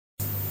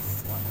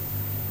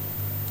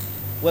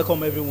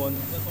Welcome everyone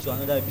to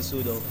another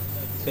episode of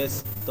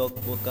First Talk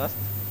Podcast.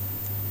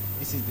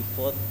 This is the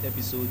fourth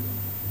episode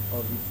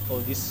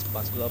of this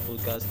particular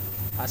podcast.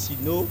 As you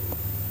know,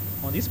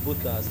 on this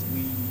podcast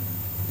we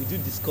do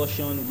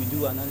discussion, we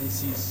do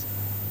analysis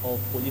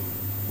of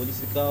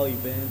political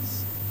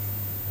events,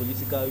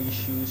 political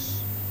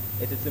issues,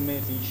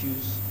 entertainment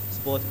issues,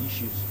 sport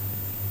issues.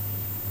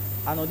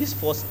 And on this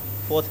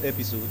fourth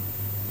episode,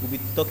 we'll be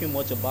talking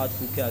much about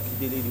Funke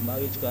Akindele, the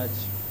marriage catch,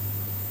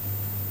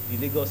 the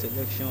Lagos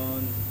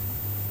election.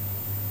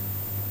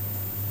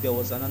 There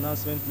was an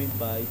announcement made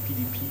by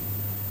PDP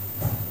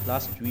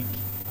last week,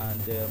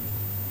 and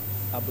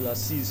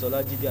Abdulaziz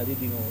Olajide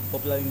Adedino,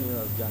 popularly known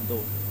as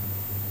Jando,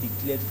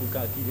 declared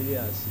Funke Akindele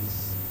as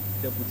his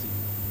deputy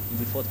in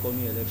the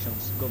forthcoming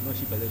elections,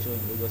 governorship election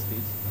in Lagos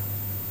State.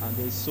 And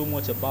there is so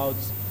much about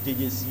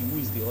JJC, who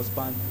is the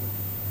husband,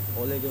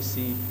 or let's just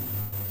say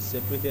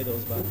separated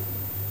husband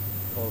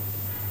of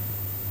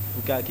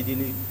Funke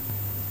Akindele.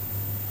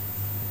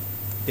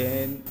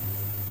 Then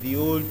the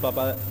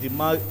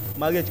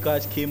marriage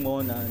catch came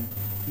on, and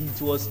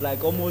it was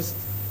like almost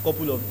a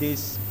couple of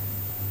days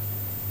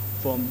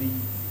from the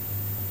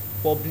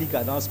public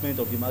announcement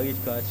of the marriage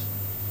catch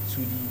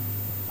to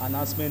the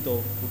announcement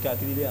of Funke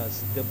Akindele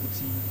as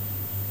deputy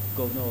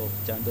governor of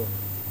Jando.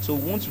 So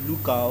we want to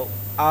look at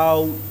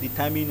how the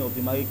timing of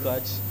the marriage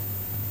catch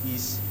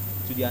is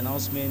to the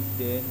announcement,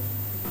 then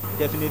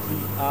definitely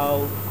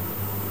how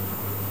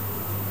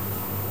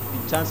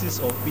the chances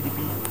of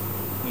PDP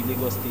in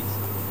Lagos State.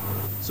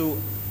 So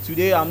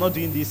today I'm not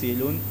doing this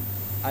alone.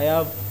 I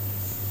have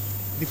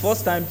the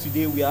first time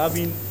today we are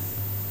having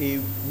a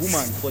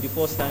woman for the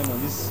first time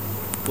on this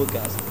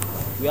podcast.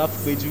 We have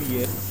Peju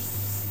here.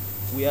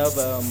 We have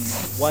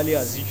Wale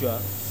as usual.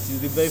 Since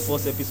the very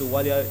first episode,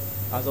 Wale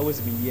has always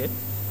been here.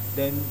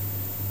 Then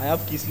I have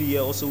Kisley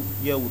here also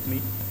here with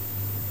me.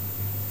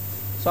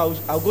 So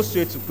I'll go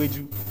straight to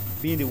Peju,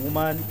 being the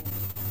woman,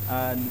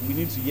 and we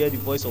need to hear the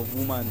voice of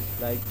woman.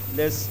 Like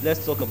let's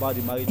talk about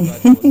the marriage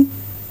crash first.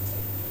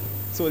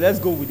 So let's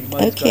go with the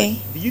marriage crash.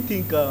 Do you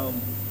think the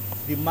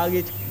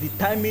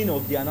timing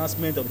of the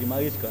announcement of the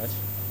marriage crash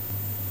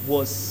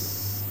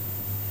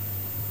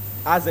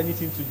has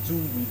anything to do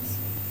with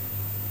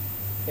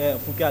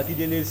Funke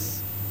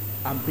Akindele's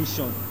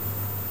ambition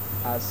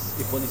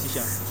as a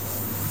politician?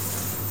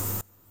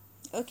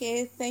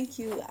 Okay, thank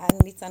you,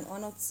 and it's an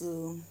honor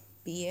to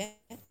be here.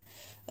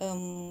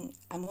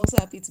 I'm also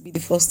happy to be the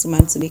first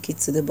man to make it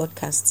to the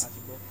podcast.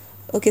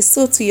 Okay,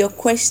 so to your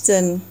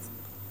question,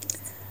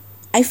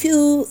 I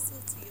feel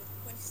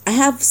I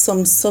have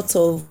some sort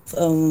of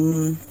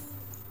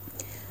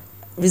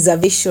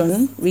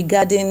reservation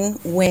regarding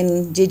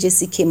when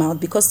JJC came out,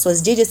 because it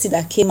was JJC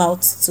that came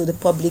out to the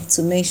public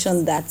to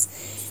mention that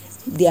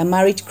their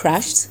marriage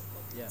crashed.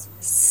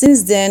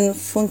 Since then,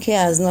 Funke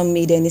has not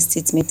made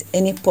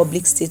any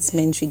public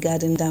statement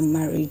regarding that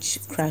marriage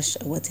crash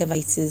or whatever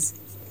it is.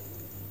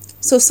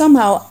 So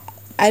somehow,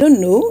 I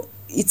don't know,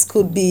 it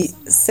could be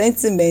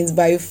sentiment,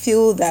 but I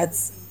feel that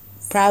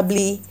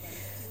probably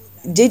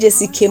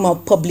JJC came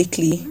out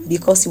publicly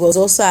because he was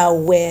also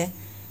aware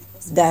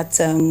that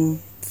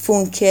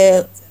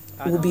Funke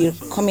will be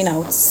coming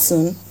out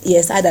soon.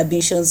 Yes, I had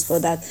ambitions for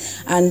that.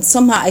 And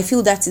somehow I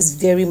feel that is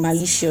very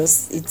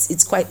malicious.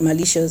 It's quite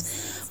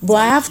malicious. But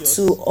I have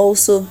to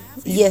also,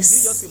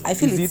 yes, I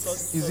feel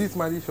is it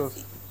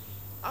malicious?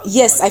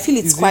 Yes, I feel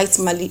it's quite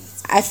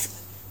malicious.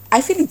 I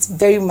feel it's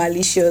very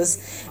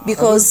malicious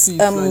because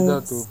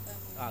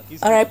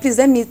all right, please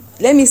let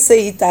me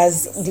say it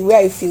as the way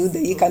I feel,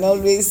 that you can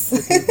always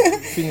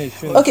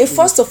finish. Okay,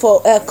 first of all,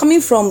 coming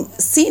from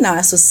seeing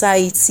our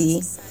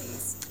society,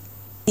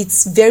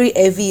 it's very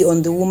heavy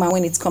on the woman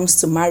when it comes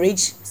to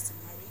marriage.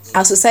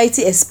 Our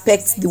society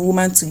expects the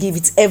woman to give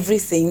it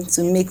everything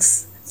to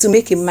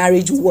make a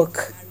marriage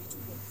work.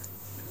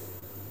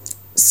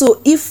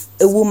 So if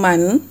a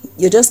woman,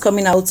 you're just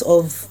coming out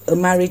of a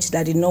marriage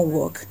that did not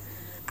work,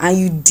 and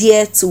you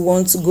dare to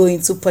want to go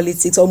into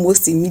politics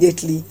almost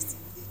immediately,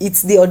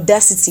 it's the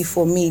audacity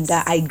for me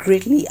that I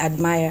greatly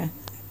admire.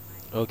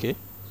 Okay.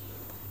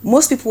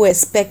 Most people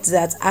expect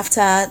that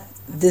after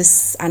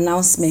this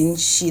announcement,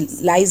 she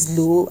lies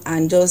low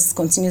and just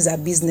continues her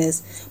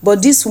business.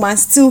 But this woman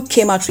still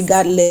came out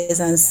regardless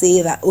and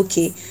say that,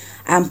 okay,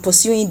 I'm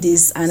pursuing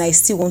this and I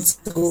still want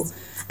to go.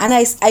 And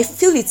I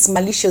feel it's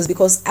malicious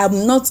because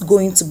I'm not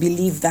going to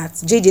believe that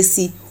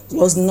JJC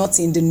was not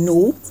in the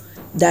know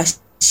that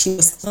she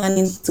was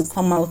planning to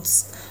come out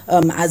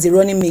as a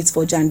running mate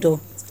for Jando.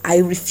 I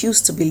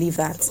refuse to believe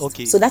that.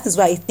 Okay. So that is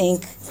why I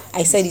think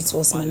I said it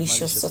was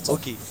malicious. Sort of.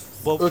 Okay.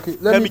 But Okay,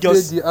 let me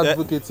just the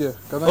advocate here.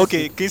 Can I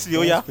okay, speak? Kisley,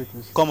 Can I yeah, speak,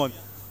 please? come on.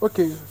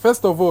 Okay,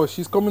 first of all,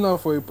 she's coming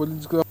out for a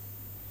political.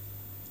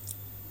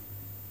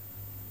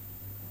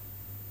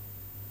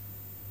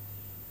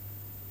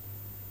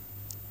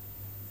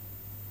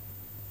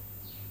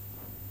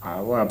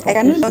 I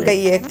can no longer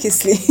hear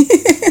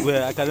Kisley.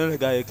 Well, I can no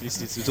longer hear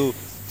Kisley too. So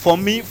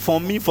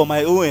for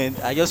my own end,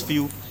 I just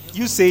feel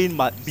you saying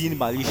being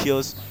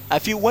malicious. I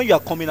feel when you are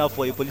coming out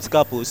for a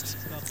political post,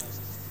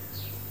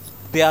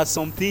 there are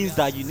some things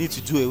that you need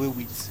to do away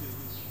with.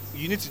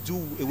 You need to do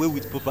away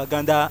with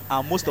propaganda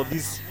and most of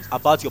this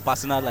about your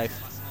personal life.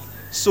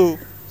 So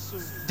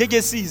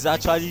JJC is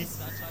actually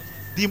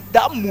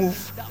that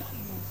move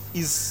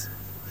is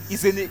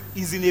is in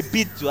a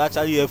bid to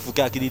actually help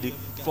Funke Akindele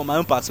from my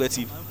own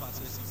perspective.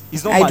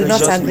 It's not I do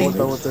not malicious Exactly in any agree. what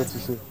I way. wanted to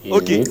say. Is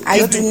Okay, it? I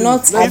Let me do finish.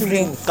 not Let me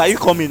agree. finish. can you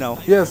come in now?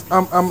 Yes,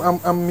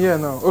 I'm here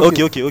now.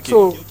 Okay, okay, okay.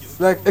 So,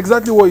 like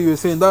exactly what you were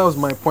saying, that was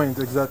my point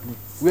exactly.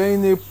 We're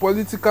in a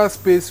political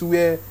space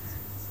where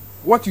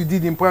what you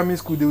did in primary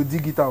school, they will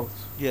dig it out.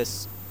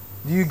 Yes.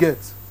 Do you get?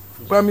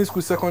 Primary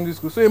school, secondary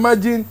school. So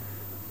imagine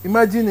a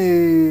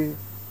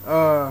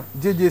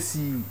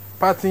JJC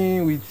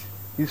partying with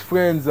his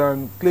friends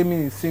and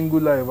claiming his single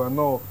life and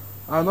all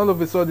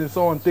of a sudden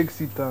someone takes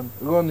it and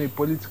run a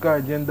political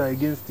agenda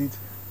against it,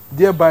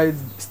 thereby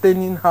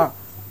staining her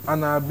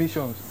and her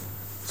ambitions.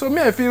 So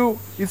me, I feel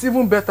it's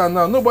even better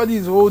now. Nobody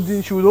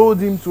should hold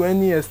him to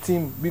any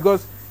esteem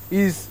because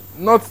he's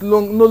no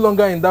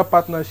longer in that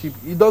partnership.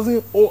 He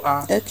doesn't owe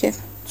her Okay.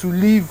 to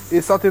live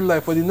a certain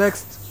life for the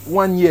next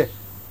 1 year,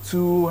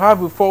 to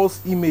have a false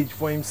image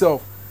for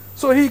himself.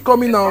 So he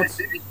coming out,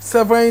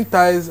 severing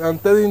ties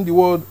and telling the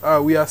world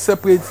we are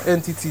separate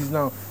entities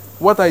now.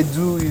 What I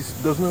do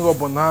doesn't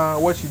rub on her,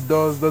 what she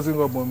does doesn't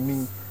rub on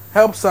me.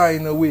 Helps her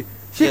in a way.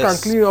 She Yes. can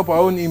clean up her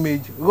own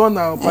image, run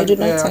her I do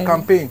not agree.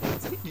 campaign You do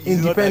not agree.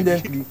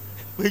 independently.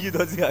 When you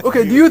don't agree.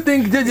 Okay, do you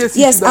think JJC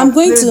Yes, should I'm have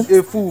going played to-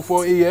 a fool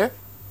for a year?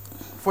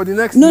 For the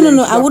next No, year, no, he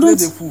no, should I have wouldn't.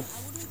 played a fool.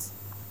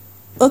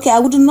 Okay, I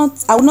would not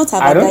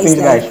have I don't advised think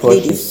that that's I what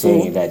played it she's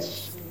saying. full. That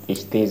it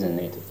stays in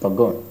it. But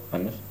go on,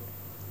 honest.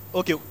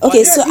 Okay. Okay,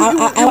 Wale, so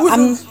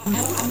I'm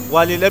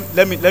Wale,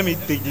 let me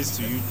take this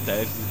to you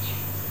directly.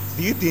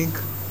 Do you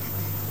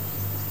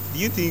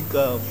think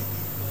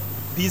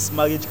this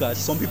marriage clash,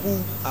 some people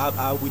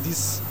are with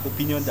this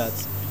opinion that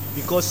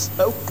because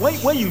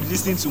when you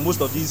listen to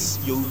most of these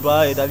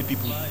Yoruba elderly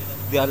people,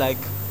 they are like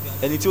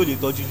anything they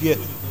told you here,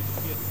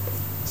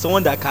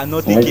 someone that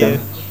cannot take care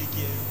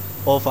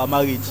of a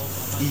marriage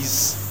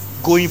is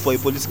going for a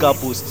political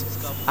post,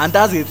 and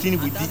that's the thing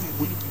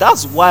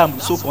that's why I'm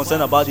so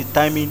concerned about the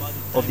timing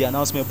of the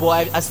announcement.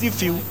 But I still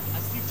feel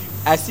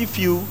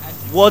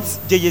what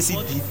JJC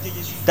did,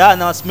 that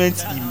announcement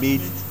he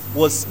made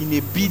was in a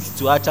bid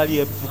to actually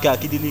help Funke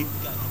Akindele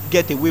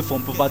get away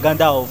from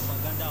propaganda of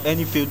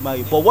any failed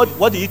marriage. But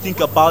what do you think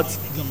about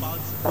the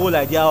whole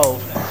idea of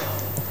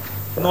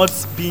not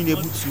being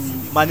able to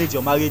manage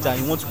your marriage and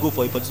you want to go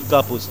for a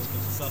political post?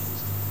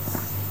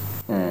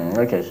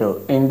 Okay,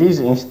 so in this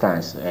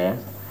instance,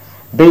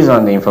 based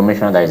on the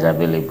information that is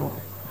available,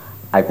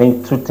 I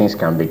think two things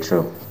can be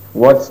true.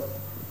 What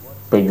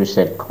Pedro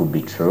said could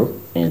be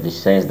true in the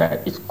sense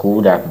that it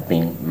could have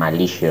been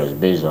malicious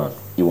based on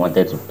he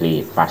wanted to play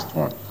a fast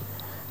one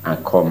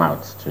and come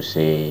out to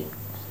say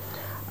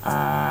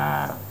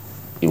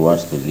he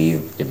wants to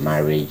leave the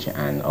marriage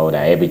and all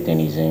that, everything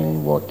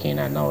isn't working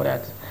and all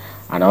that.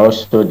 And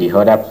also the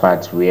other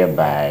part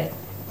whereby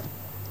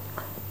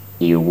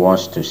he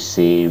wants to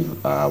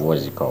save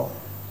what's it called,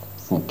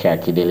 Funke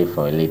Akindele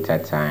for a later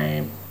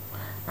time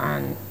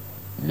and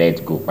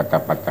let go pata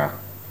pata.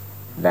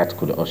 That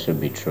could also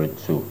be true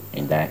too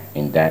in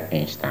that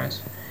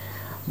instance.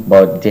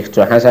 But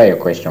to answer your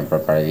question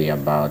properly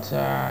about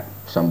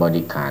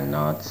somebody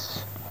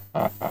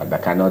that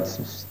cannot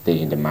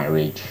stay in the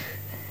marriage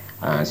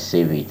and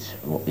save it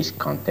is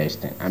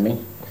contesting. I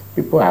mean,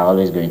 people are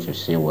always going to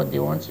say what they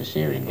want to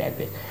say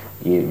regarding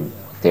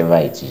whatever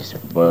it is.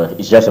 But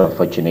it's just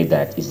unfortunate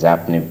that it's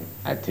happening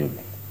at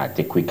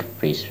a quick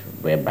pace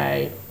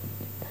whereby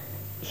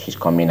she's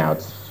coming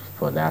out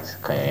for that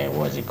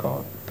what's it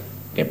called,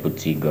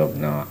 deputy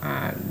governor,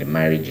 and the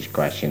marriage is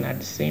crashing at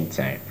the same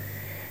time.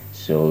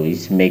 So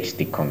it makes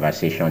the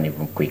conversation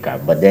even quicker.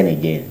 But then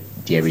again,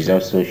 there is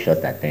also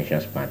short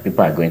attention span.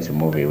 People are going to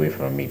move away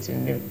from it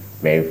in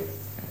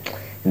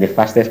the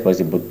fastest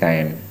possible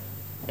time.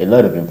 A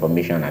lot of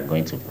information are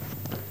going to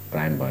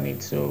climb on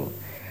it. So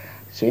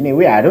in a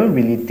way, I don't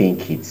really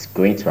think it's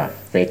going to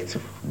affect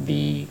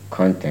the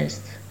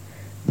contest.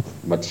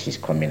 What she's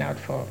coming out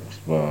for.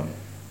 Well,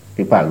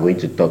 people are going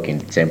to talk in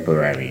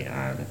temporary,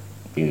 and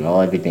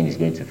everything is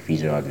going to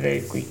fizzle out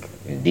very quick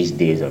in these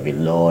days of a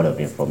lot of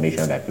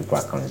information that people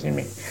are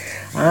consuming.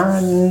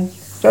 And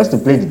just to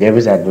play the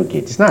devil's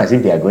advocate, it's not as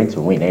if they are going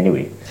to win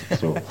anyway.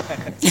 So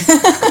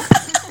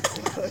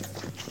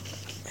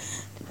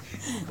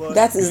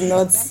that is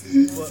not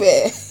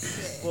fair.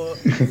 But,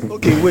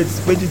 okay, wait,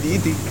 do you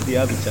think they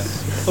have a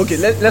chance? Okay,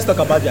 let's talk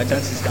about their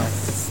chances now.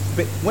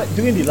 But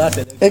during the last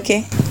election,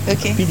 Okay.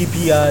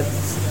 PDP had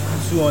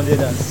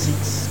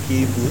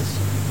 206k votes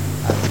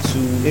to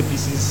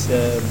APC's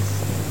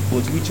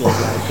vote, which was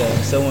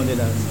like 700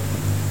 and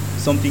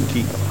something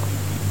k,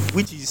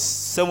 which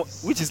is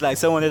like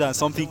 700 and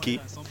something k,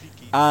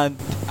 and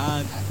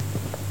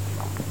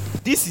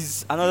this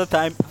is another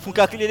time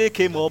Funke Akindele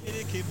came up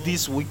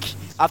this week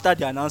after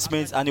the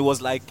announcement, and she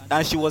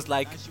was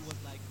like,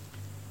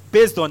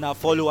 based on her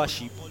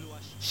followership,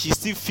 she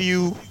still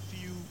feel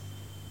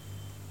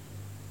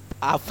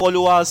her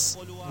followers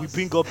we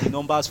bring up the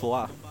numbers for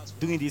her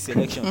during this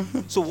election.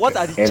 So what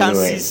are the Anyway,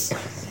 chances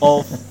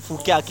of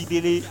Funke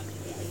Akindele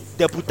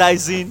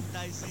deputizing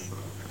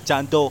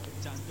Jandor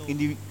in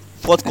the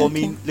Okay.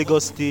 forthcoming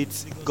Lagos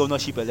State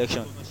governorship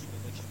election?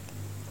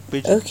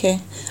 Peju? Okay.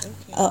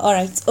 All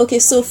right. Okay.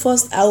 So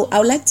first, I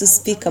would like to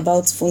speak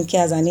about Funke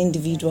as an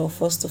individual.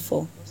 First of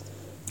all,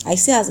 I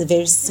see her as a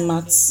very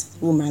smart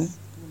woman,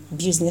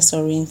 business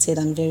oriented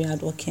and very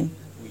hardworking.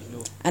 We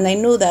know. And I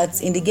know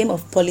that in the game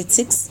of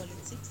politics,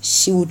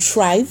 she will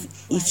thrive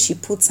if she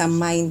puts her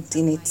mind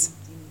in it.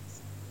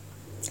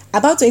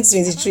 About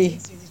 2023,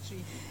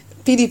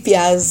 PDP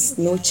has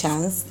no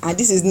chance, and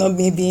this is not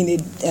me being a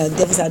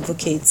devil's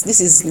advocate. This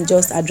is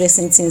just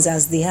addressing things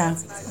as they are.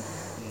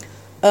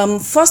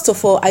 First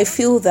of all, I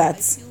feel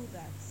that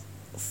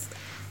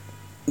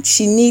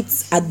she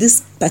needs at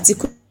this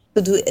particular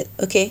to do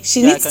okay.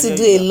 She Yeah, I needs can to hear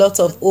do you. a Yeah. lot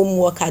of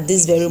homework at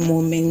this very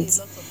moment,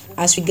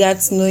 as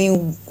regards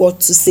knowing what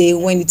to say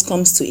when it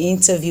comes to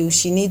interview.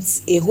 She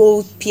needs a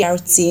whole PR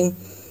team.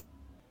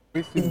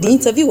 Wasting The budget.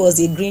 interview was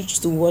a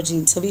Grinch to watch. The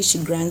interview she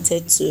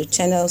granted to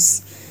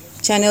Channels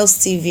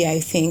TV, I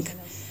think.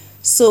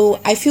 So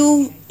I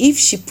feel if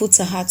she puts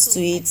her heart to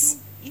it,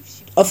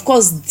 of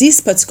course, this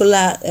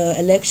particular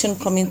election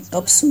coming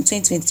up soon,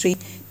 2023,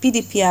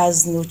 PDP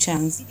has no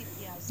chance.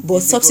 But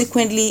In Lagos State.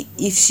 subsequently,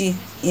 if she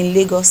in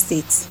Lagos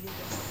State,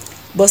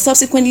 but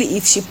subsequently,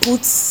 if she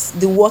puts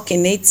the work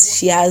in it,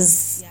 she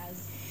has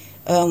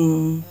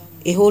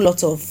a whole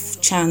lot of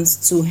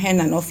chance to earn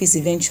an office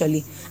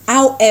eventually.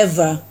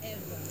 However,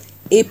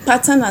 a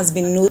pattern has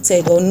been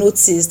noted or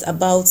noticed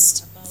about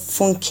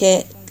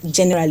Funke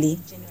generally.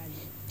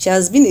 She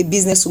has been a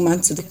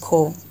businesswoman to the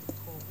core.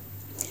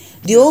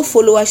 The whole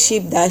Businesswoman.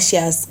 followership that she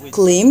has Wait.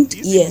 claimed, Do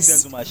you say yes.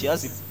 businesswoman? She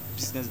has a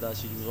business that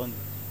she run.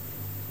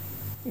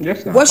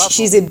 yes, now. What Apart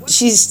she's from a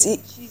she's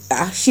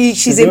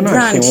You a don't know,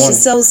 brand. scene She one.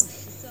 sells.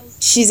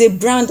 She's a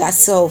brand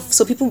herself.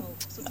 So people,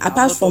 I'm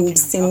apart not from talking.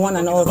 scene I'm one not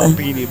and talking all about that.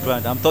 being a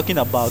brand. I'm talking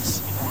about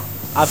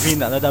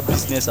having another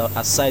business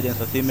aside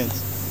entertainment.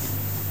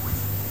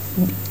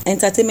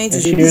 Entertainment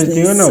And is a she is the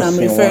business, owner so of I'm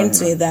scene referring one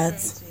to now. it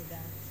that.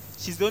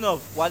 She's the owner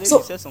of Wale. You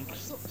So said something.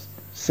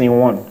 Scene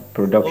one Okay,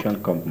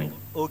 production company.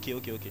 okay.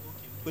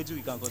 Wait till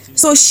we can continue.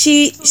 so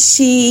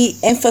she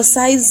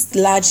emphasized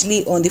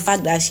largely on the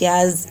fact that she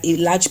has a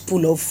large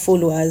pool of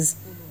followers,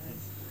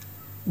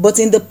 but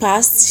in the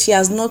past she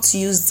has not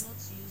used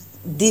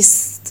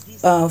this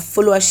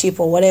followership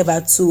or whatever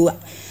to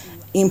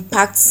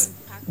impact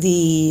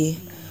the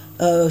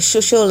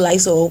social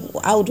lives, or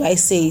how do I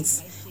say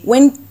it?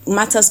 When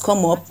matters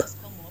come up,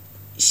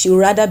 she would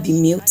rather be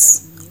mute.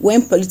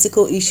 When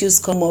political issues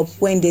come up,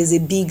 when there's a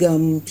big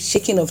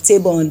shaking of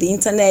table on the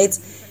internet,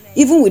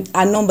 even with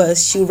her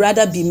numbers, she would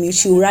rather be mute.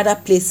 She would rather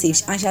play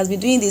safe, and she has been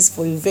doing this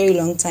for a very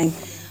long time,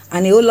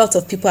 and a whole lot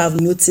of people have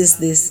noticed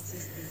this.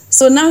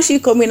 So now she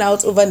coming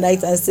out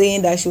overnight and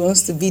saying that she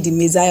wants to be the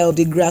messiah of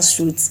the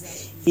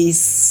grassroots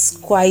is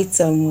quite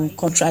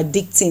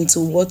contradicting to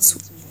what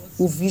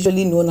we've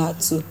usually known her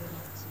to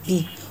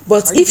be.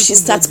 But Are you if she people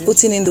starts judging?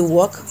 putting in the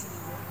work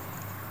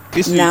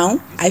Christy, now,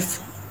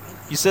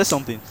 you said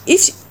something.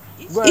 if she,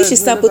 Go if she ahead.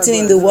 No, start let her putting go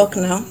in ahead. the Let her work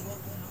finish. now,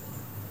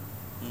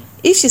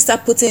 if she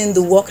start putting in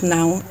the work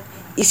now,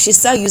 if she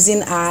start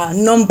using her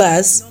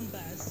numbers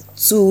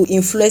to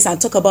influence and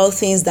talk about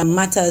things that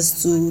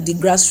matters to the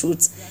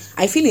grassroots,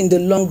 I feel in the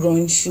long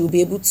run she'll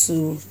be able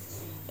to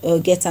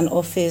get an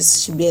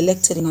office. She'll be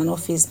elected in an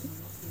office.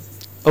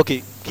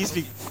 Okay,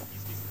 Christy,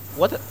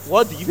 what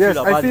do you feel Yes,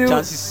 about the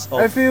chances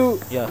I of? feel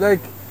Yeah. like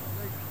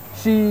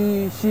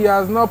she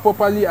has not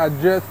properly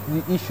addressed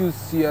the issues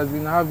she has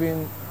been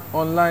having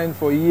online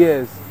for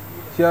years.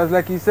 She has,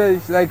 like he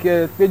said, like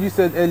Peju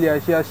said earlier,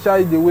 she has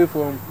shied away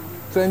from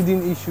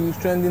trending issues,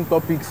 trending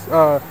topics.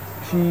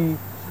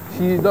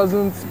 She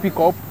doesn't speak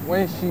up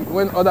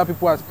when other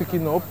people are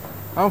speaking up.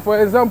 And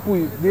for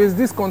example, there's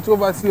this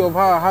controversy of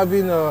her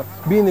having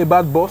being a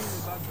bad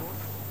boss.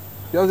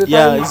 There was a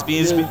Yeah, time it's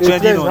been a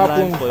trending trend online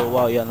happened, for a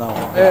while. Yeah, now.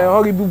 Yeah.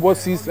 horrible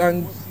bosses,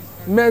 and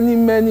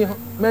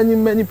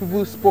many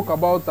people spoke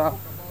about her.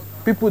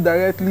 People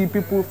directly,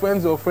 people,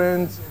 friends of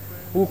friends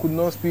who could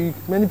not speak.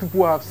 Many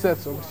people have said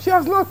so. She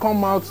has not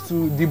come out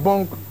to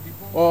debunk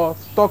or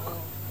talk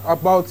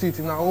about it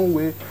in her own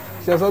way.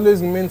 She has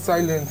always remained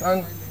silent,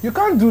 and you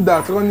can't do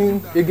that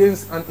running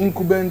against an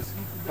incumbent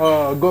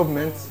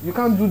government. You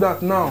can't do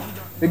that now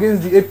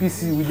against the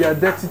APC with their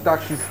dirty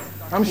tactics.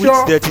 I'm Which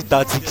sure. dirty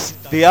tactics?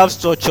 They have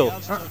structure.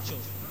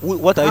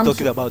 What are you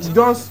talking about?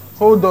 Just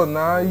hold on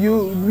now.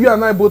 You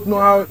and I both know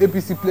how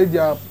APC played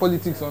their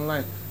politics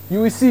online.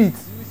 You will see it.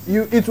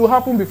 It will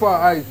happen before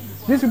our eyes.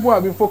 These people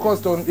have been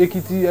focused on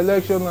Ekiti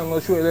election and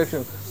Osho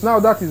election. Now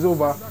that is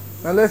over,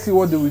 and let's see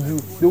what they will do.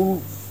 They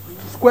will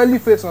squarely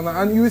face on her,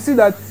 and you will see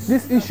that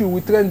this issue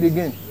will trend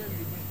again.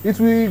 It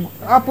will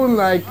happen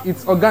like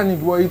it's organic,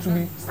 but it will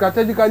be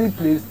strategically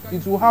placed.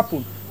 It will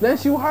happen. Then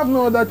she will have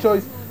no other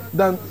choice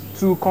than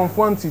to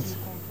confront it.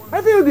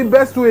 I feel the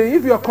best way,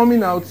 if you're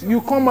coming out,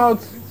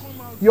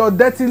 your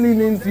dirty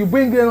leanings, you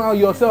bring them out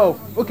yourself.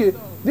 Okay,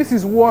 this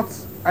is what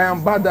I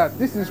am bad at.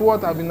 This is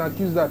what I've been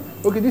accused at.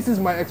 Okay, this is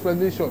my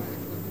explanation.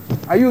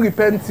 Are you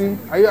repenting?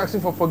 Are you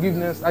asking for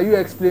forgiveness? Are you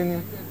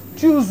explaining?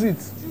 Choose it.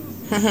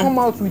 Come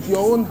out with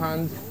your own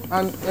hand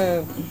and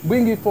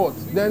bring it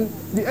forth. Then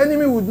the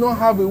enemy would not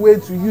have a way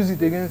to use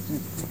it against you.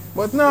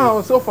 But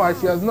now, so far,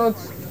 she has not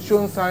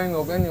shown sign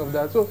of any of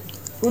that. So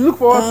we look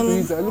forward to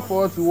it. I look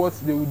forward to what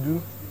they will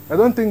do. I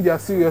don't think they are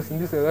serious in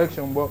this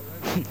election, but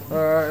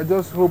I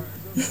just hope.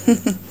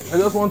 I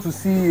just want to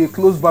see a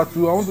close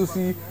battle. I want to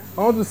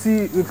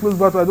see a close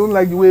battle. I don't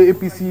like the way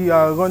APC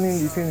are running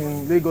the thing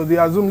in Lagos. They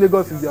assume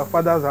Lagos is their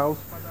father's house,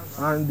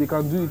 and they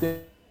can do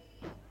it.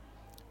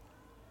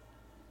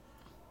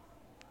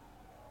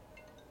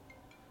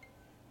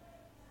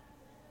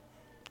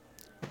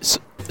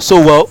 So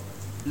well,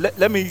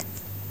 let me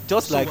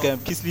just like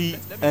Kisley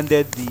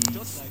ended the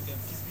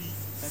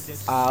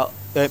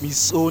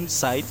his own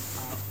side.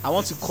 I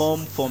want to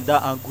come from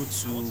that angle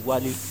to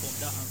Wale.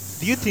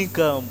 Do you think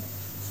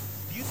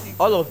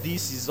all of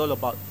this is all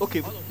about?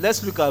 Okay,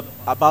 let's look at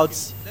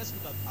about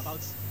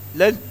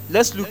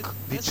let's look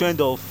the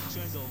trend of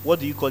what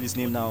do you call his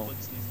name now?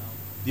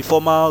 The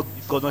former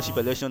governorship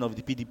election of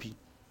the PDP.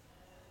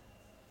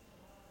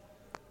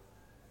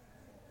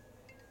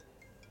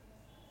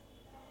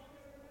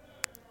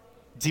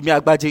 Jimmy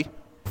Agbaje.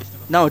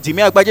 Now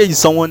Jimmy Agbaje is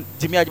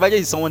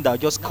someone that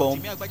just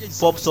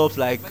pops up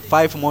like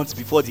 5 months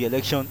before the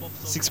election,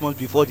 6 months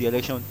before the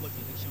election.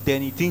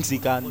 Then he thinks he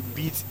can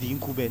beat the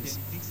incumbents.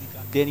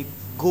 Then he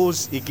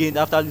goes again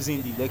after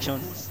losing the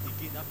election.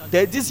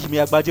 Then this Jimmy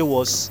Agbaje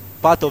was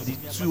part of the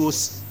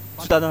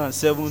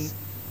 2007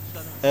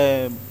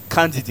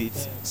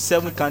 candidates,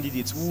 7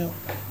 candidates who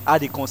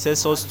had a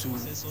consensus to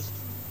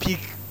pick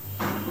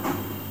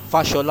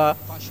Fashola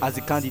as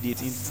the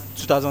candidate in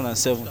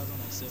 2007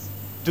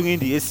 during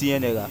the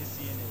ACN era.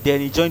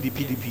 Then he joined the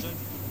PDP.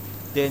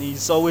 Then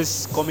he's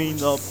always coming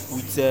up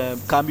with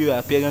cameo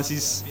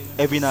appearances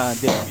every now and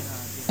then.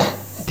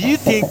 Do you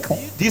think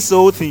this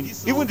whole thing,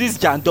 even this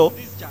Jando,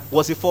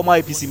 was a former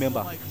APC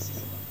member?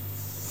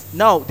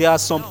 Now there are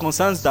some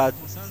concerns that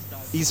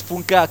is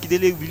Funke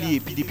Akindele really a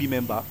PDP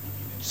member?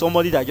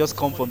 Somebody that just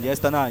come from the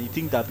external and you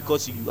think that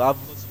because you have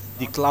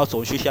the clout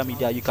on social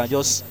media you can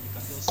just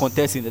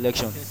contest in the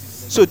election.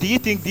 So do you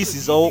think this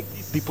is all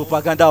the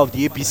propaganda of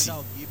the APC?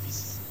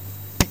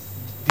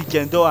 The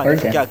Jando and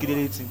Okay. Funke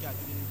Akindele thing?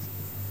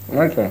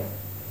 Okay.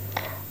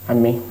 I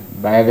mean,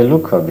 by the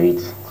look of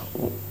it,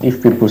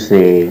 if people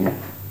say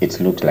it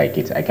looks like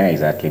it, I can't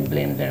exactly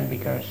blame them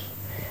because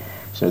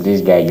so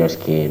this guy just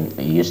came.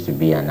 He used to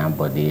be an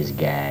Amboday's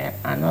guy,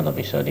 and all of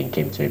a sudden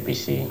came to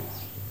APC,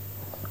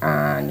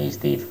 and he's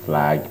the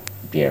flag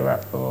bearer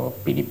for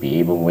PDP.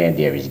 Even when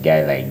there is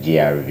guy like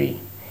GRV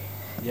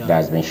Yeah.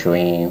 that's been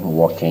showing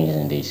workings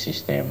in the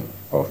system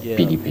of Yeah.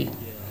 PDP,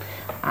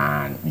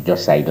 and you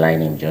just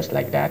sideline him just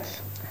like that.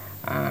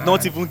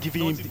 Not even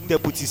giving him the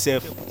deputy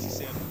self.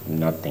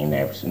 Nothing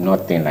else,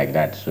 nothing like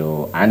that.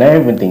 So I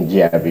don't even think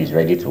GRB is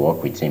ready to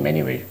work with him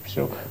anyway.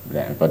 So,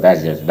 but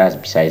that's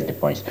besides the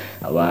point.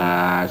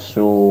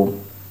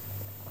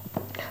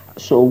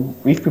 So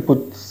if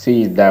people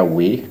see it that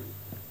way,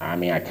 I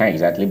mean I can't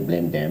exactly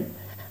blame them.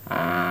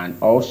 And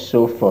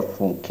also for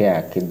Funke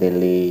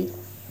Akindele.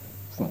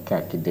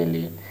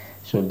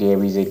 So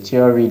there is a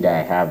theory that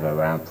I have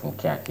around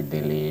Funke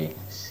Akindele.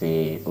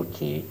 Say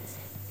okay,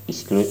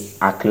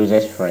 our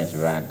closest friends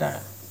rather,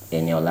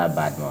 Eniola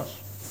Badmos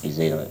is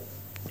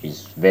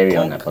very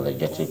Conk.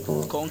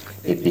 unapologetical Conk.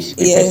 APC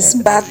Yes,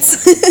 person. but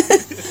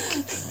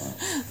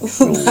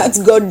but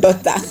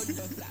goddaughter.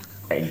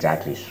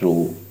 Exactly.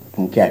 So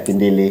Funke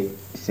Akindele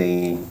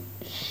saying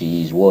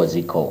she's what's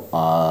it called?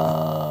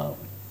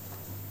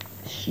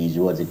 She's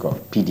what's it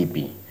called?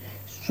 PDP.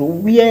 So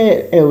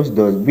where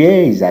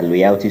is her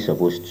loyalty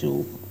supposed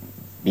to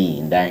be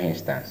in that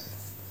instance?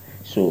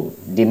 So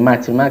the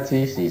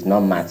mathematics is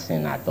not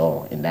matching at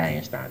all in that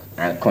instance.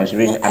 And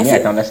considering, I I mean, I feel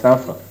can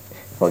understand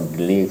for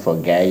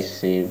guys,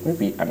 say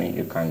maybe I mean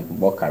you can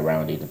walk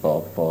around it,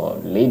 but for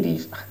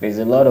ladies, there's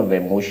a lot of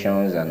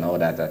emotions and all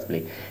that at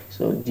play.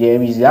 So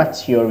there is that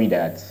theory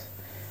that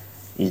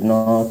is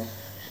not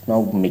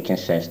making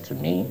sense to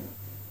me,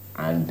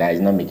 and that is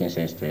not making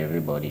sense to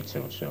everybody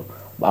too. So,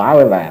 but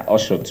however,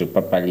 also to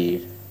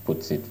properly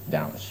put it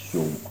down.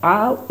 So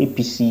how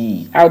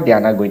they are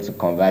not going to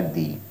convert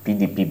the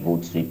PDP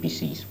votes to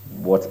APC is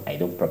what I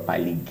don't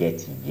properly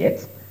get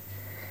yet.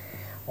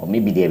 Or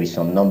maybe there is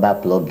some number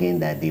plugin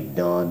that they've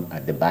done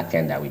at the back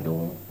end that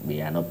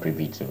we are not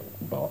privy to.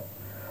 But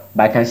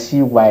I can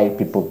see why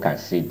people can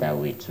see it that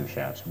way too,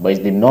 Charles. But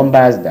it's the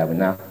numbers that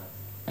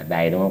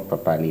I don't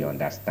properly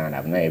understand.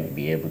 I've not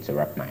been able to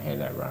wrap my head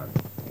around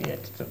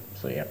yet too.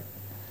 So yeah.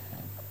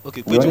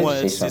 Okay, You Kweju wanted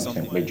wanted to to say say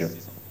something, something. Bejo?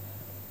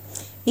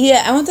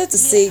 Yeah, I wanted to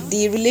say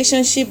the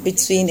relationship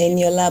between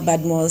Eniola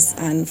Badmos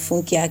and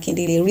Funke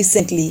Akindele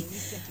recently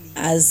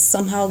has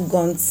somehow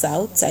gone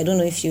south. I don't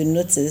know if you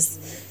noticed.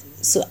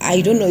 So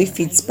I don't know if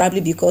it's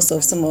probably because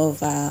of some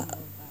of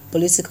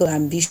political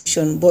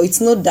ambition, but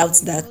it's no doubt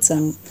that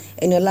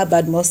Eniola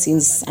Badmos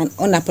is an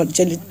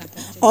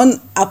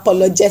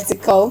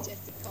unapologetical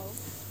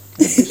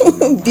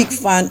big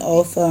fan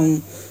of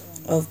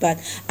bad.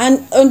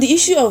 And on the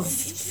issue of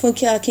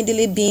Funke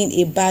Akindele being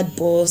a bad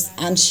boss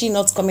and she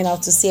not coming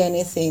out to say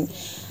anything,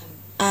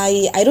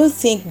 I don't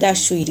think that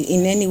should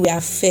in any way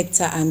affect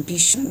her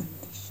ambition,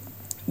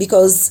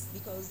 because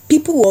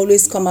people will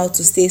always come out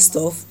to say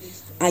stuff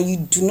and you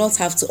do not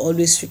have to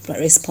always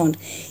respond.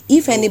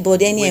 If No,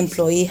 anybody, any wait,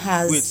 employee wait.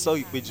 has,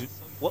 Sorry, Peju.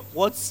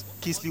 What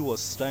Kisley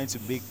was trying to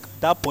make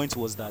that point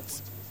was that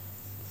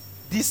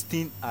this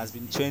thing has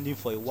been trending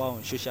for a while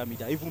on social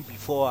media, even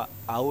before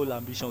her whole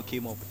ambition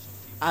came up,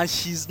 and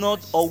she's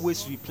not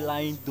always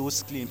replying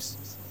those claims.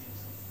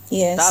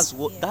 yes,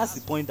 That's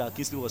the point that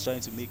Kisley was trying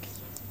to make.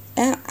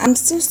 I'm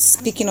still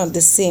speaking on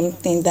the same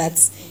thing,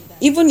 that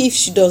even if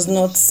she does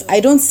not, I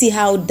don't see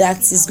how that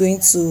is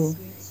going to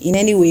in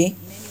any way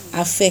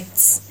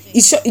affect.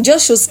 It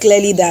just shows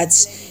clearly that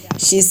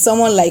she's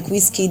someone like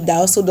Whiskey that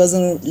also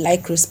doesn't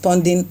like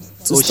responding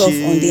to stuff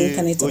on the Oshe,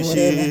 internet or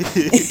whatever.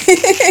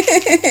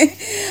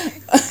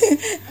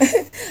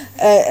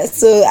 Oshe.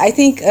 So I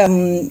think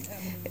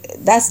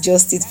that's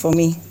just it for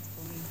me.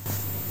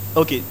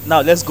 Okay,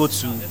 now let's go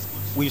to.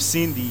 We've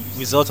seen the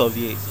result of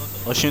the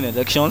Osun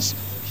elections,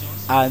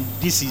 and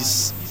this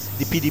is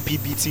the PDP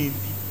beating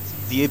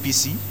the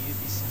APC.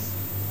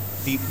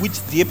 The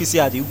APC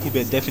are the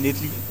incumbent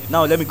definitely.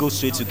 Now let me go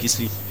straight to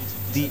Kisli.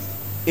 The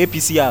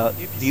APC are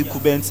the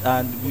incumbents,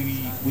 and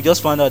we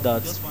just found out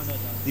that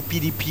the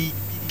PDP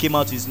came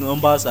out with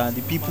numbers, and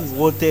the people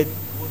wanted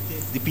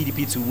the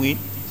PDP to win,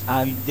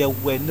 and there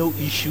were no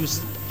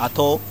issues at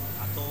all.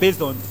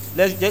 Based on,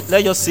 let's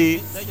just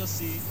say,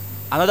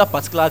 another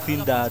particular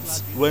thing that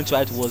went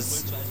right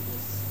was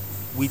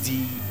with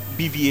the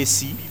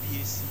BVAC,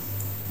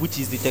 which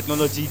is the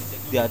technology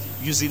they are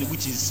using,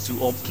 which is to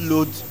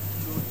upload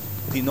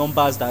the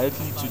numbers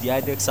directly to the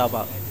IDEX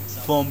server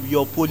from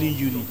your polling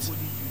unit.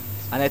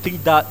 And I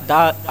think that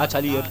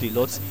actually helped a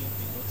lot.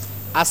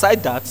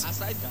 Aside that,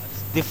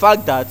 the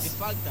fact that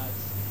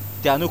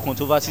there are no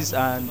controversies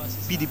and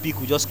PDP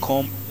could just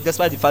come,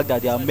 despite the fact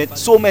that there are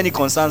so many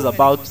concerns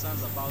about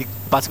the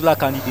particular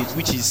candidate,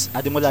 which is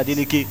Ademola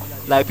Adeleke.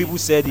 Like people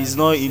said, he's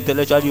not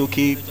intellectually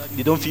okay,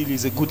 they don't feel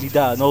he's a good leader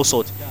and all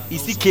sorts. He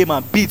still came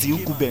and beat the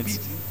incumbent.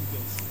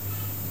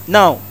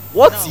 Now,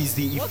 what is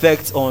the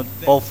effect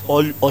of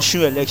all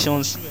Osun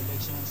elections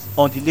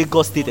on the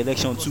Lagos state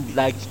election too?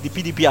 Like the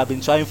PDP have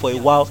been trying for a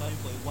while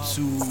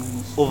to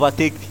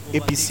overtake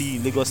APC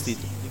in Lagos state.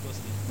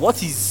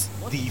 What is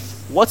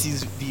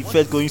the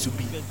effect going to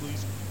be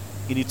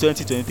in the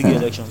 2023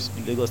 elections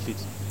in Lagos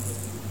state?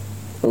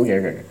 Okay,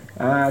 okay.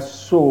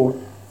 So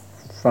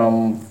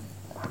from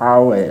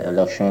how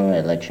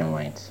election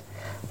went,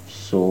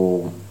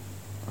 so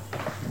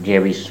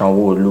there is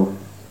Sanwo-Olu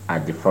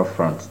at the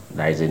forefront.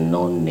 That is a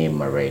known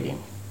name already,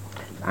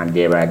 and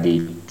there are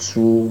the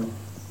two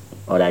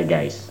other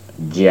guys,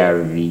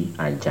 GRV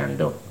and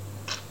Jando.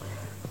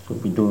 So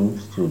we don't.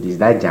 So there's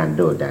that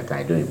Jando that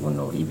I don't even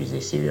know if he's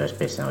a serious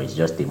person or it's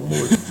just a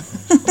mole.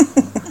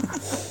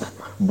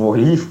 But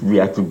if we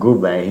are to go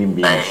by him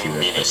being a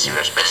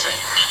serious person,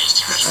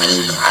 and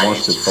he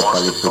wants to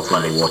properly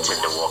put in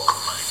the work,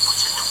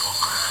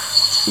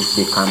 if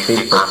they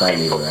campaign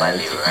properly, right,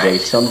 there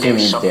is something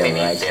in there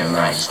right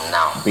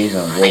now, based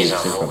on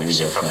what we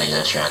see from this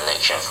election.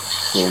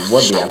 So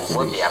what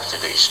they have to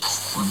do is,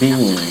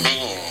 being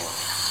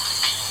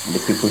the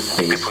people's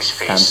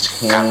face,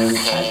 campaign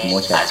as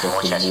much as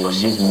possible,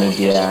 use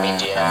media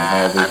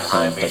and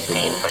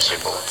everything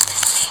possible.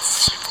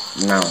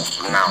 Now,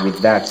 with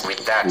that, we've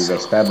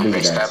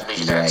established that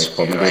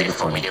you are a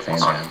formidable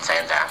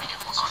contender.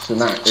 So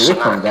now,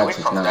 away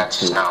from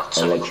that is now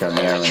to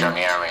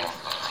electioneering.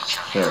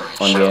 So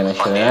on the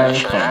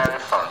electioneering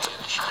front,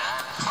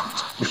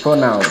 before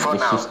now,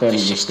 the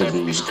system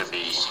used to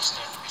be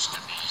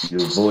you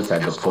vote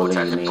at the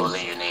polling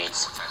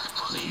unit,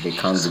 they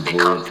count the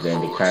votes,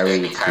 then they carry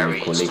it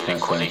to the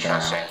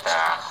collation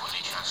center.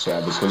 So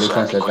at the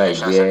collation center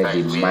is where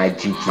the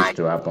magic used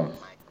to happen.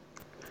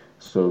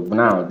 So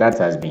now that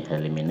has been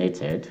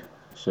eliminated.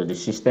 So the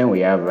system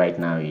we have right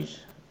now is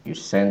you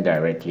send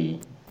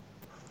directly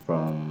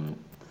from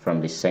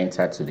the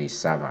center to the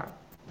server.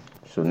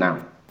 So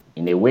now,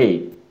 in a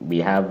way, we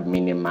have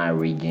minimal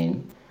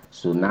rigging.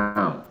 So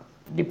now,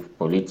 the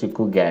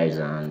political guys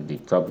and the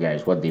top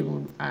guys, what they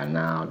would are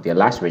now, their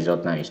last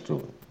resort now is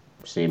to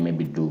say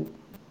maybe do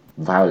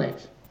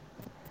violence.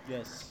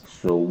 Yes.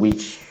 So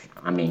which,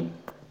 I mean,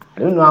 I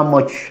don't know how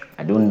much,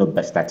 I don't know,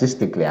 but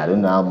statistically, I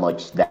don't know how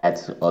much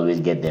that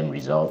always get them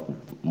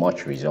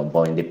much result.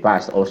 But in the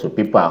past, also,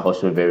 people are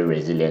also very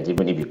resilient.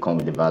 Even if you come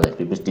with the violence,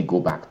 people still go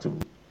back to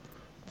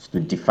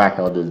defy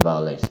all those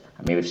violence.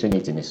 I mean, we've seen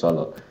it in the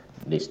solo.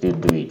 They still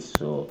do it.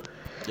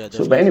 Yeah,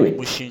 But anyway,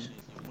 pushing.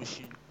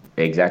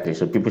 exactly.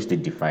 So people still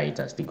defy it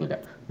and still go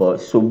there. But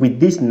so with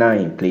this now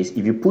in place,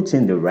 if you put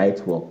in the right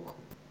work,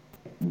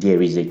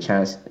 there is a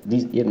chance.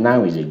 This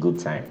now is a good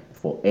time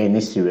for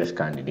any serious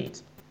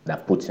candidate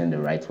that puts in the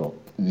right work.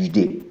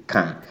 They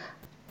can.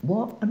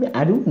 Well, I mean,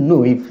 I don't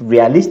know if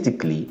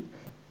realistically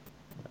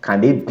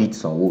can they beat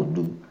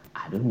Sanwo-Olu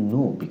I don't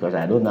know because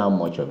I don't know how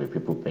much of a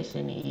people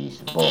person he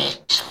is,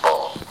 but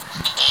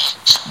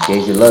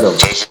there's a lot of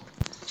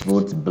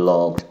vote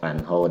blogs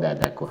and all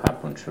that could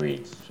happen through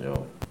it.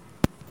 So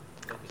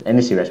Okay.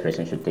 any serious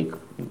person should take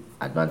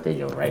advantage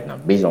of right now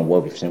based on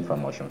what we've seen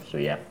from Ocean. So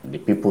yeah, the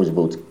people's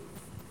vote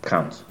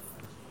counts.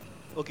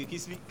 Okay,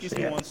 So Kisly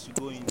yeah. wants to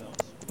go in now.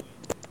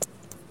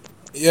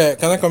 Yeah,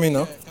 can I come in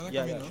now?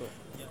 Yeah, yeah, sure.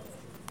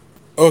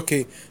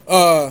 Okay.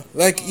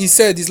 Like he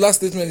said, his last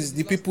statement is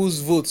the people's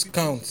votes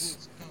count.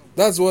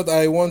 That's what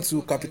I want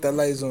to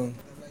capitalize on.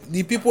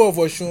 The people of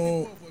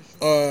Oshun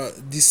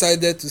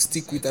decided to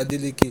stick with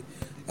Adeleke.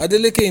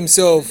 Adeleke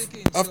himself,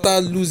 after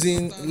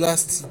losing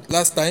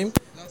last time,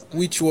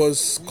 which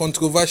was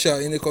controversial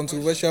in a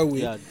controversial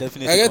way. Yeah, I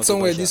definitely read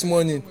somewhere controversial. this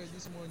morning.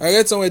 I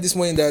read somewhere this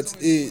morning that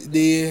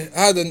they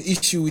had an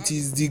issue with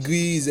his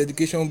degree, his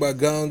education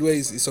background, where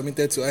he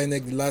submitted to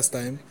INEC the last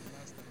time,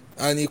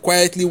 and he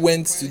quietly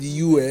went to the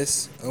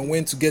US and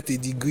went to get a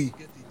degree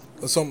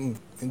or something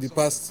in the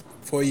past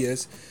 4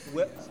 years.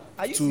 Well,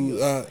 are you To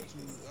serious?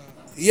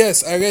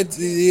 yes, I read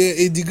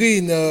a degree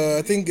in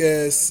I think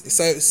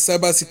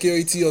cyber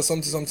security or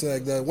something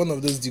like that. One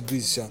of those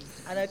degrees, sha.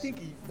 And I think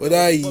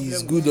Whether the he's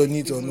problem good was on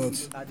it or even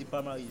not. at the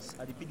primaries,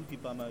 at the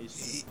PDP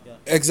primaries too. Yeah.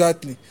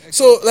 Exactly.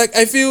 So, like,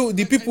 I feel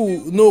the people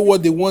know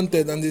what they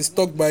wanted and they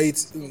stuck by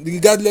it,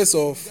 regardless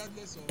of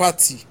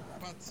party.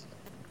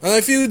 And I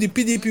feel the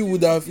PDP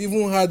would have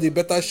even had a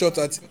better shot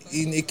at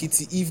in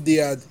Ekiti if they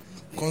had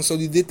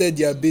consolidated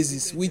their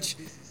basis, which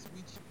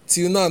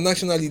till now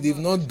nationally they've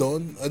not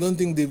done. I don't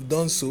think they've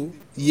done so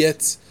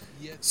yet.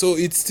 So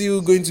it's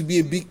still going to be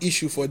a big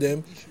issue for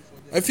them.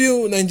 I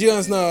feel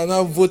Nigerians now are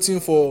now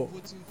voting for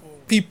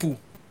people.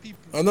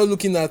 Are not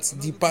looking at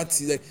the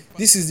party. Like,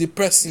 this is the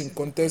person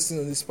contesting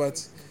on this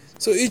party.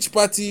 So each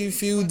party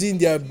fielding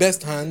their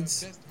best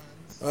hands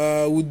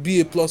would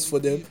be a plus for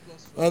them.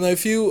 And I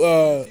feel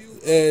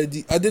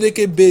the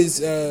Adeleke base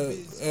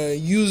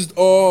used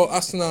all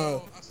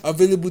Arsenal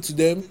available to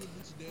them,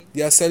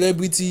 their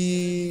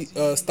celebrity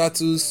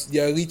status,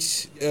 their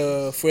rich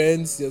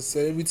friends, their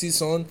celebrity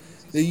son.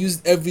 They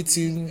used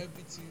everything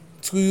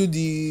through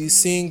the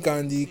sink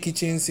and the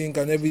kitchen sink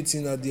and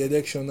everything at the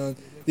election, and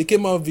they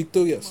came out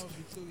victorious.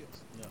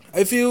 Yeah.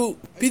 I feel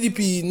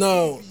PDP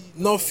now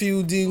not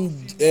fielding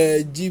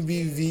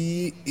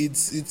GBV.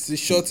 It's a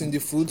shot in the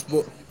foot,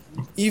 but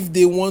if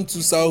they want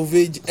to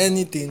salvage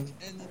anything,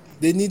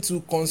 they need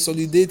to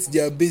consolidate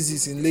their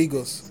bases in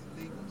Lagos.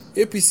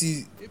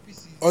 APC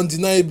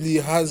undeniably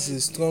has a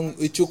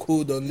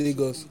chokehold on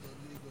Lagos,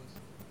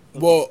 Okay.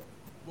 but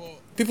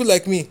people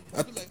like me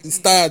is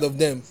tired of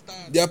them.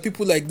 There are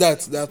people like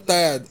that are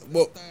tired,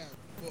 but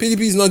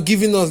PDP is not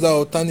giving us that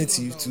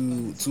alternative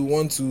to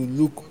want to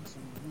look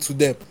to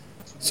them.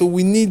 So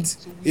we need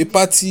a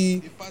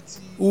party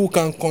who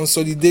can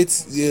consolidate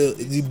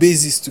the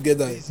basis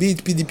together. Be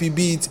it PDP,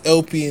 be it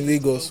LP in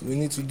Lagos. We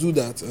need to do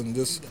that and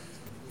just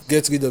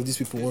get rid of these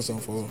people once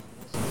and for all.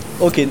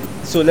 Okay,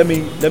 so let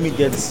me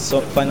get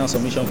some final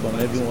submission from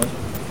everyone.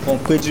 From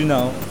Kweju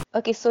now.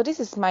 Okay, so this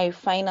is my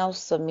final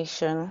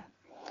submission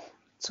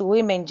to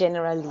women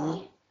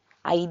generally.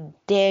 I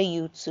dare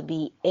you to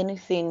be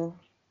anything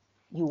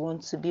you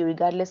want to be,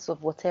 regardless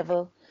of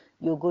whatever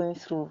you're going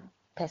through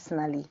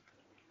personally.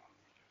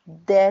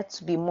 Dare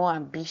to be more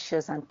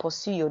ambitious and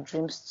pursue your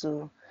dreams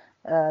to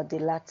the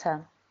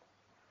latter.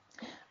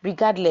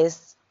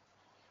 Regardless,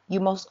 you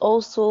must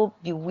also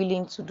be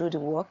willing to do the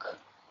work.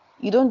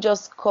 You don't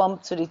just come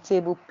to the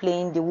table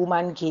playing the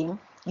woman game.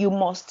 You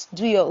must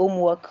do your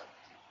homework.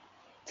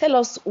 Tell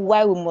us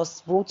why we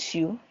must vote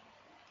you.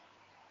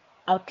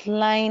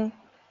 Outline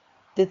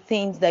the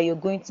things that you're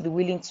going to be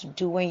willing to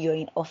do when you're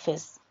in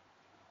office.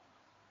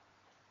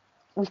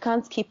 We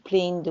can't keep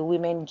playing the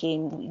women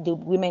game, the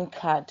women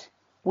card.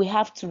 We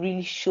have to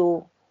really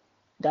show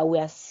that we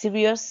are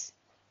serious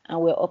and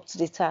we're up to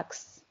the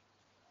task.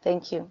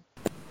 Thank you.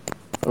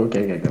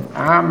 Okay.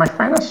 My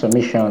final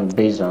submission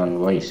based on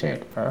what you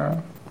said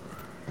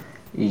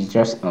is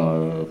just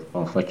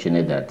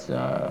unfortunate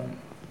that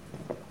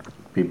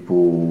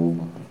people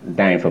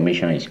that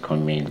information is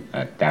coming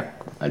at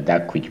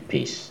that quick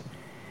pace.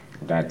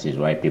 That is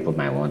why people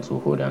might want to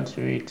hold on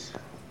to it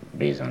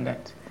based on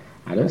that.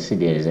 I don't think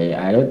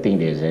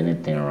there's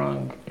anything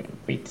wrong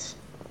with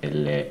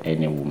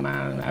any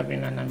woman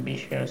having an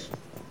ambitious,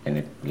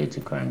 any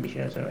political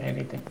ambitious or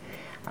anything.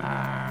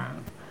 Uh,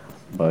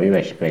 but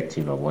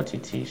irrespective of what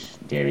it is,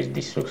 there is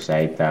the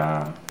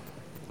societal,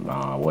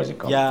 what's it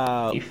called,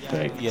 Yeah,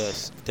 effects.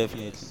 yes,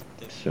 definitely.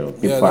 So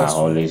Yeah, that's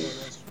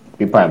true.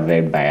 people are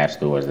very biased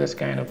towards this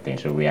kind of thing.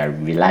 So we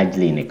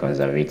largely in a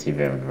conservative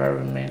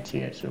environment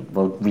here. So,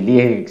 but really,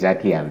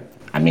 exactly,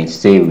 I mean,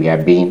 say we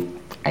are being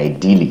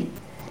ideally,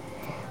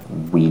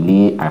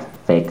 really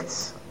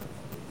affects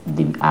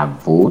our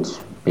vote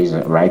based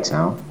on right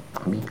now.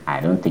 I mean, I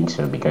don't think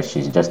so because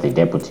she's just a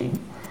deputy.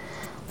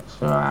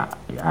 So,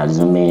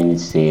 assuming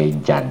say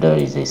Jado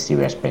is a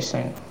serious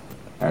person,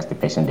 that's the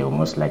person they will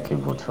most likely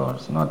vote for.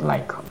 It's not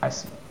like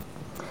as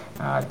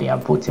they are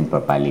voting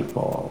properly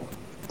for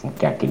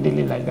Funke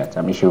Akindele like that.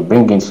 I mean, she'll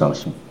bring in some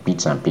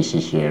bits and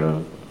pieces here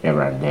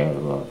and there.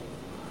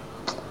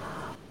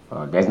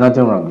 But, there's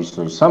nothing wrong with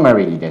so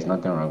summarily. There's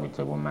nothing wrong with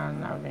a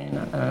woman having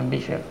an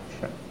ambition.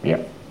 Sure.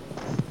 Yeah.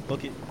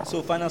 Okay,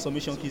 so final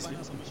submission, Kisley.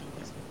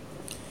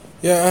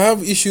 Yeah, I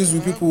have issues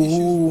with people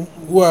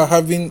who are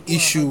having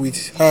issue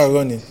with her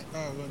running.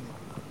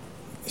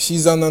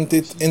 She's an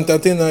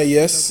entertainer,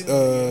 yes.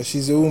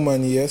 She's a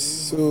woman, yes.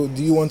 So,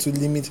 do you want to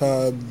limit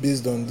her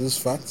based on those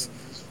facts?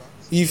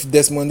 If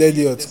Desmond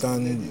Elliott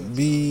can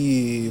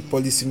be a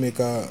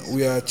policymaker,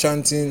 we are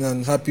chanting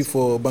and happy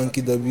for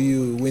Banky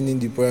W winning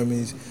the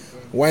primaries.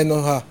 Why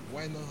not her?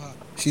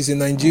 She's a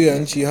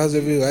Nigerian. She has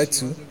every right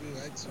to.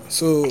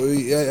 So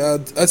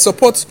I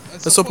support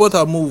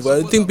her move.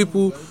 I think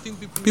people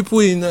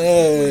in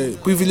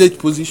privileged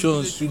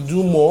positions should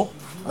do more.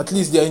 At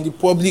least they are in the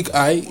public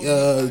eye.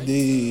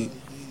 They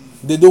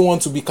don't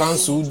want to be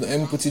cancelled. Let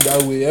me put it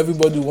that way.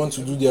 Everybody wants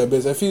to do their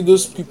best. I feel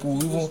those people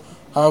even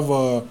have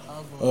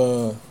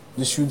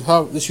they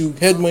should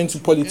head more into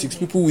politics.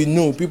 People will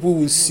know, people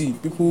will see,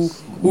 people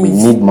We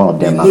who need more of will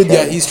them know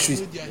their actually.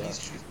 history.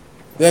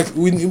 Like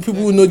people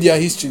who know their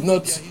history,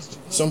 not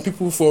some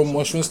people from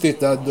Osun State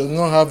that does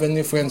not have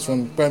any friends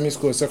from primary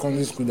school or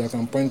secondary school that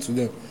can point to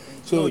them. No,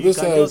 So those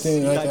kind of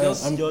things, you like can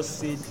just I'm, just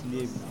say the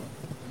name now.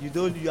 You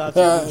don't you have to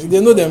go through they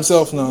the know lawyers.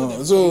 themselves now.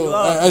 You So don't have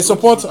I, to I go through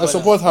support the I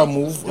support lawyers. her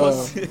move.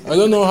 Just I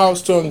don't know how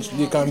strong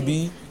they can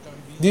be.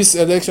 This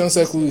election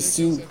cycle is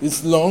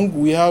it's long.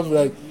 We have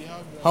like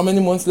how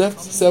many months left?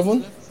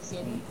 7.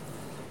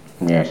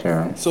 Yeah,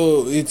 sure.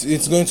 So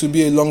it's going to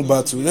be a long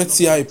battle. Let's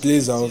see how it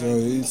plays out.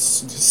 It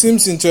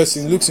seems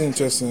interesting. Looks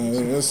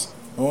interesting.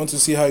 I want to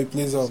see how it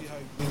plays out.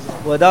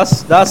 well,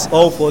 that's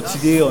all for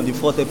today on the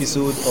fourth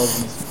episode of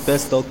the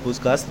First Talk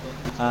podcast,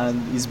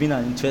 and it's been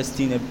an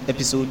interesting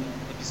episode.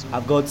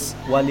 I've got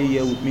Wale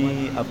here with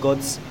me. I've got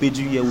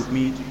Peju here with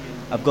me.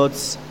 I've got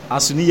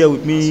Asuni here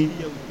with me.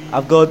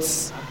 I've got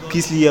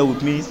Kisley here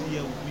with me.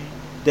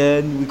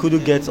 Then we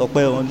couldn't get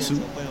Okpe on too.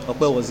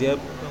 Okpe was here.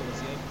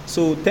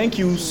 So thank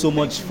you so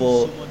much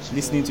for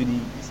listening to the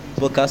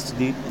podcast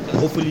today.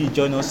 Hopefully you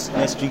join us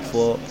next week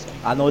for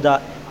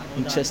another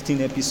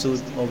interesting episode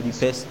of the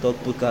Pest Talk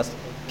podcast.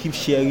 Keep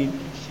sharing,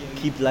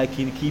 keep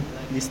liking, keep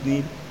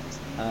listening,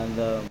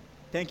 and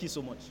thank you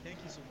so much.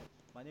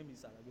 My name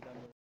is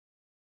Alaguda.